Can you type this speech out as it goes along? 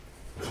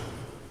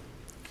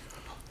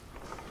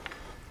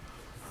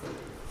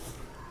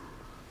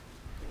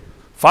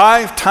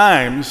5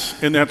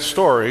 times in that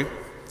story,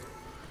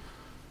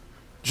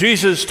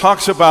 Jesus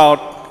talks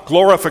about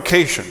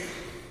glorification.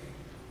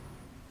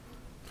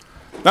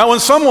 Now, when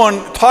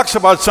someone talks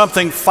about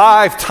something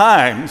 5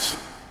 times,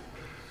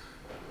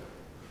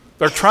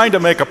 they're trying to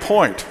make a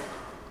point.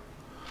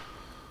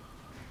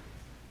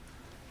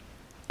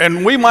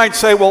 And we might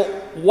say, well,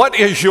 what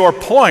is your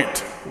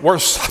point? We're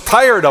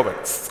tired of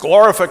it.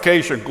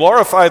 Glorification,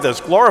 glorify this,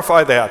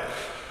 glorify that.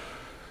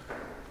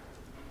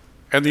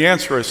 And the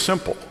answer is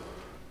simple.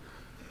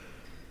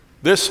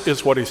 This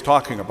is what he's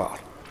talking about.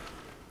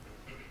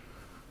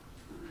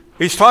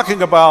 He's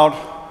talking about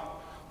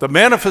the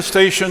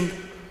manifestation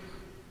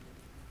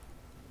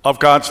of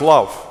God's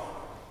love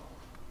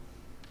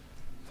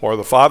for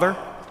the Father,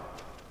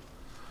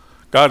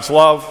 God's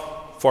love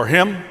for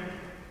him,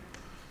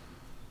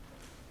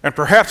 and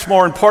perhaps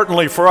more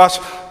importantly for us,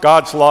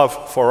 God's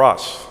love for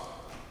us.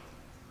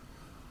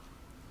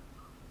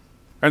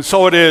 And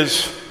so it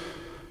is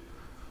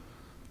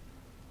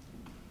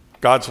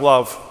God's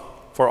love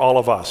for all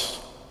of us.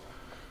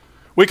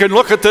 We can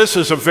look at this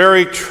as a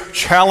very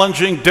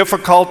challenging,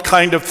 difficult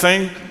kind of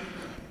thing,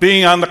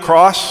 being on the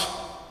cross.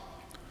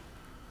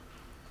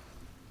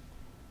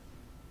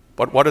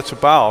 But what it's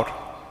about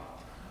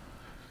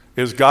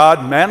is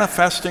God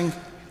manifesting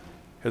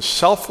his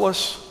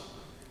selfless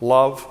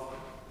love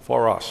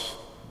for us,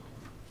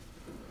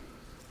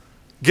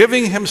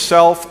 giving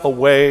himself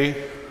away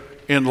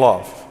in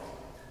love.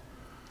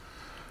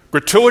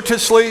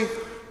 Gratuitously,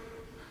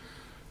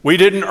 we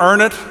didn't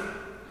earn it,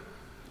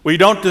 we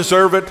don't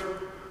deserve it,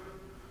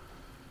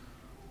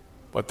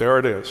 but there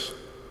it is.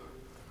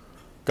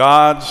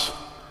 God's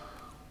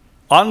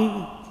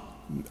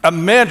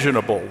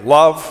unimaginable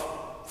love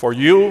for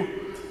you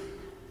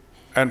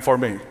and for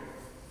me.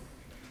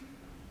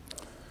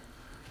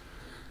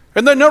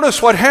 And then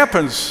notice what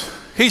happens.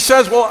 He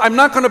says, well, I'm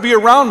not going to be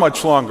around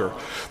much longer.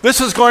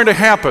 This is going to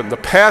happen. The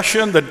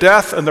passion, the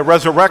death, and the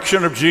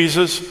resurrection of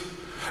Jesus,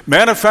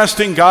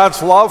 manifesting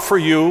God's love for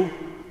you.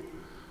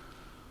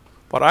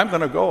 But I'm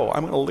going to go.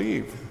 I'm going to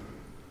leave.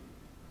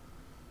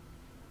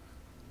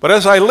 But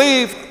as I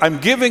leave, I'm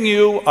giving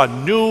you a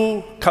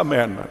new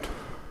commandment.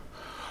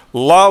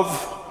 Love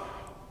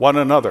one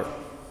another.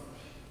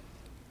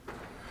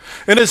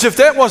 And as if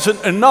that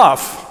wasn't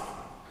enough,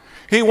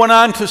 he went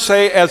on to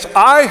say, as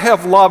I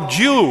have loved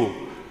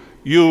you,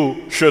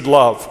 you should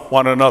love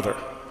one another.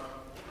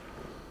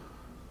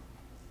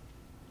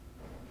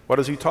 What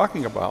is he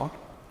talking about?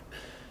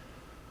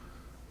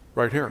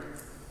 Right here.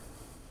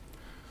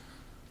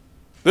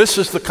 This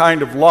is the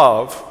kind of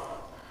love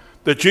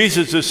that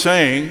Jesus is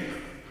saying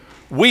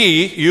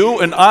we, you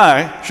and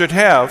I, should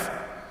have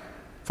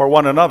for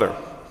one another.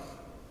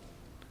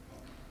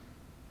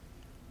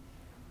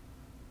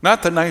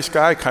 Not the nice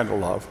guy kind of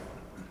love,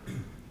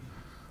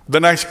 the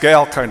nice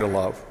gal kind of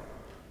love,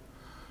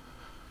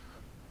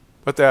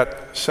 but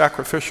that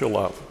sacrificial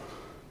love.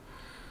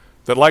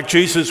 That like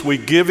Jesus, we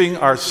giving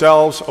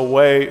ourselves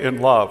away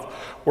in love.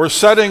 We're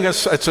setting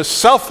us, it's a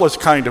selfless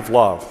kind of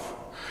love.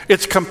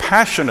 It's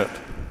compassionate.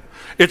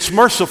 It's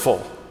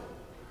merciful.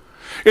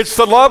 It's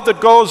the love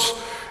that goes,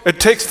 it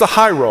takes the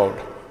high road.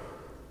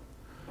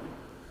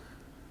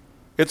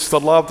 It's the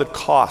love that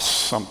costs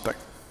something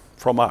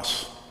from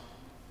us.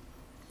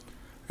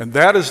 And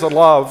that is the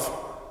love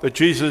that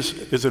Jesus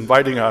is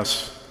inviting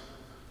us,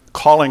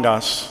 calling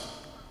us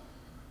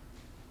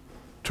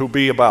to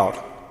be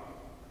about.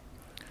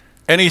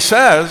 And he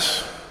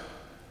says,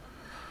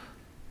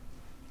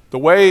 the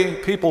way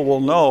people will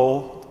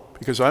know,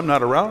 because I'm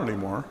not around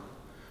anymore,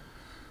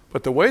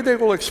 but the way they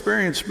will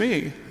experience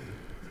me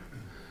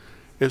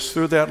is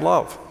through that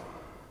love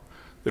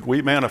that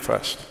we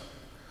manifest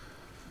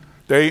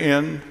day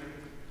in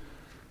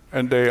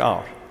and day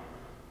out.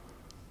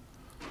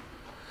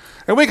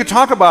 And we could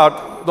talk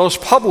about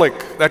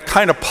that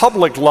kind of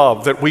public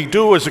love that we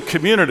do as a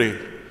community.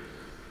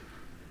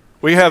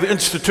 We have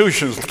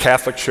institutions,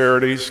 Catholic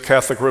Charities,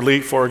 Catholic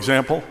Relief, for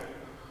example.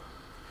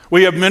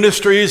 We have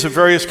ministries of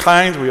various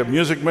kinds. We have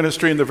music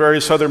ministry and the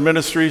various other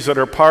ministries that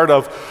are part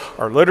of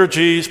our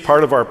liturgies,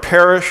 part of our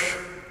parish.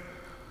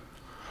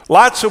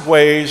 Lots of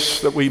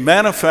ways that we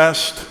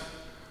manifest,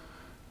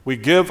 we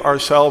give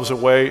ourselves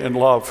away in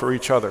love for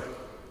each other.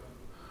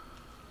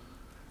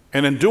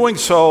 And in doing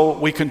so,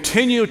 we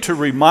continue to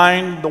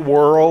remind the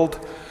world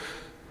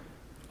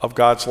of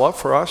God's love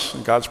for us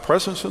and God's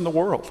presence in the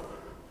world.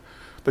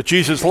 That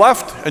Jesus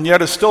left and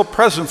yet is still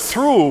present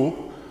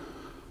through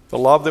the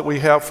love that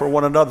we have for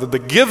one another, the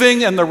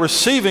giving and the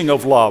receiving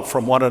of love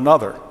from one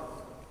another.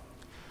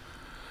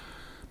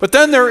 But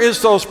then there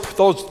is those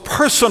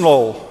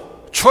personal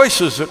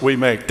choices that we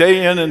make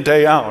day in and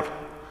day out.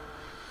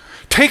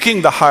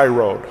 Taking the high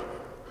road,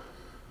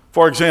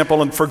 for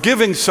example, and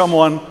forgiving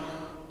someone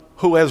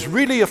who has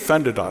really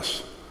offended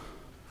us,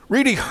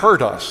 really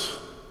hurt us,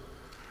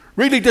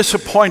 really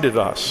disappointed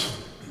us,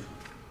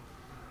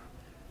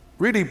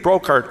 really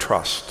broke our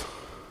trust.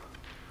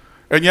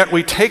 And yet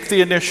we take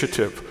the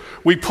initiative.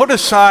 We put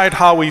aside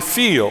how we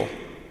feel,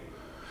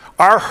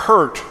 our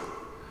hurt,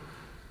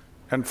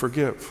 and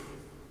forgive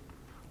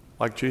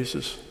like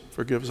Jesus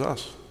forgives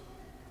us.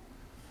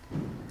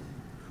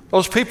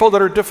 Those people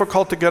that are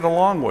difficult to get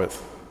along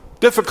with,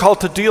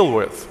 difficult to deal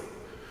with,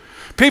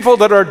 people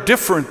that are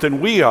different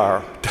than we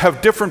are,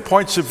 have different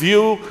points of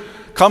view,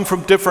 come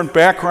from different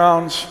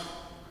backgrounds.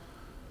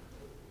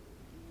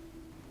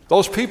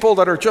 Those people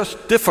that are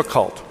just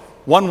difficult,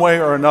 one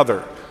way or another,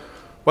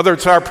 whether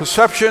it's our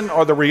perception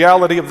or the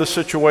reality of the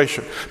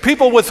situation.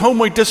 People with whom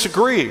we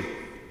disagree.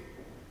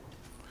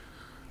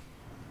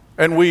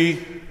 And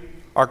we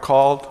are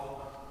called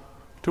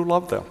to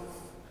love them,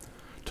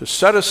 to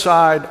set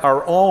aside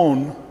our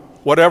own,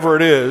 whatever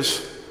it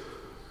is,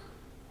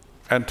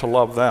 and to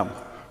love them.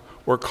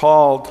 We're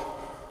called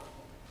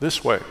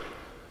this way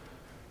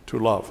to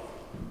love.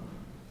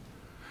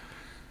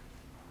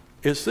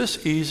 Is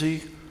this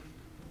easy?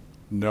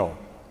 No.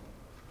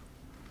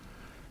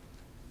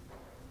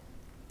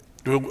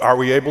 Are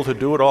we able to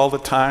do it all the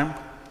time?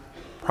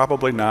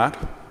 Probably not.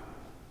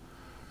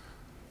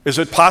 Is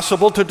it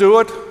possible to do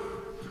it?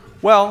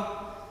 Well,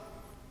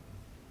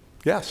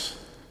 yes.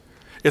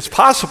 It's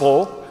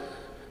possible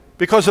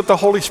because of the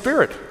Holy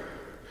Spirit.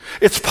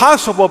 It's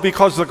possible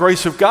because of the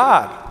grace of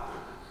God.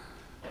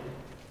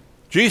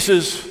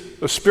 Jesus,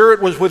 the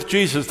Spirit was with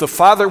Jesus, the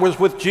Father was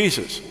with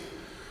Jesus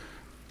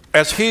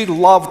as He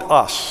loved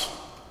us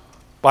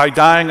by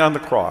dying on the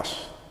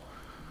cross.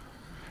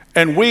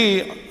 And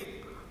we,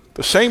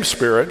 the same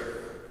Spirit,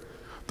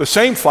 the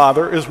same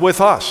Father is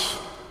with us.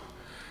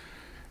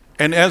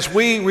 And as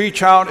we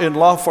reach out in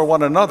love for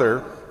one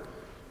another,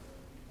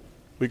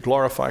 we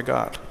glorify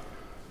God.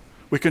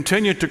 We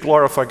continue to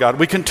glorify God.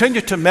 We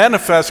continue to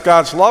manifest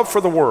God's love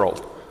for the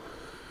world.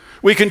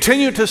 We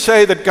continue to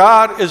say that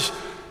God is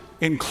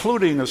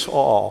including us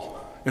all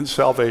in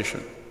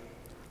salvation.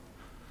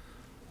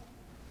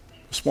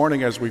 This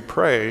morning as we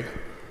pray,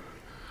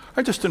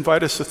 I just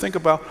invite us to think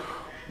about,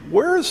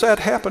 where has that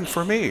happened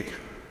for me?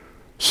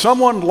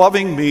 Someone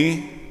loving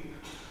me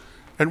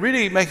and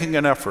really making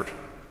an effort.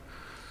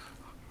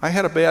 I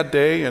had a bad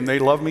day and they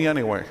loved me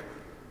anyway.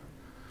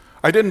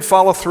 I didn't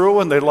follow through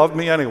and they loved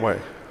me anyway.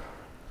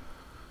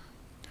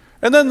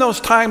 And then those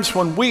times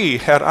when we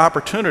had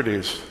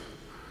opportunities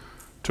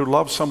to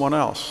love someone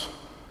else.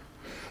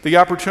 The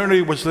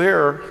opportunity was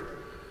there,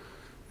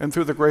 and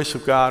through the grace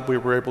of God, we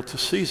were able to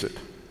seize it,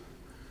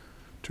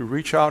 to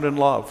reach out in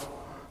love,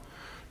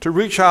 to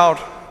reach out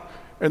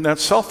in that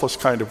selfless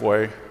kind of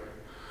way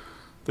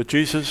that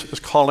Jesus is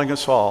calling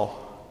us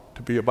all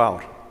to be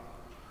about.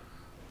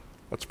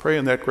 Let's pray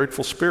in that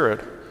grateful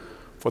spirit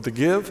for the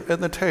give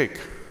and the take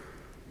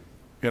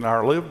in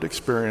our lived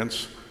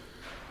experience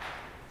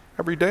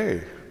every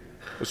day,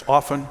 as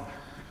often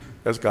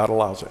as God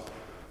allows it.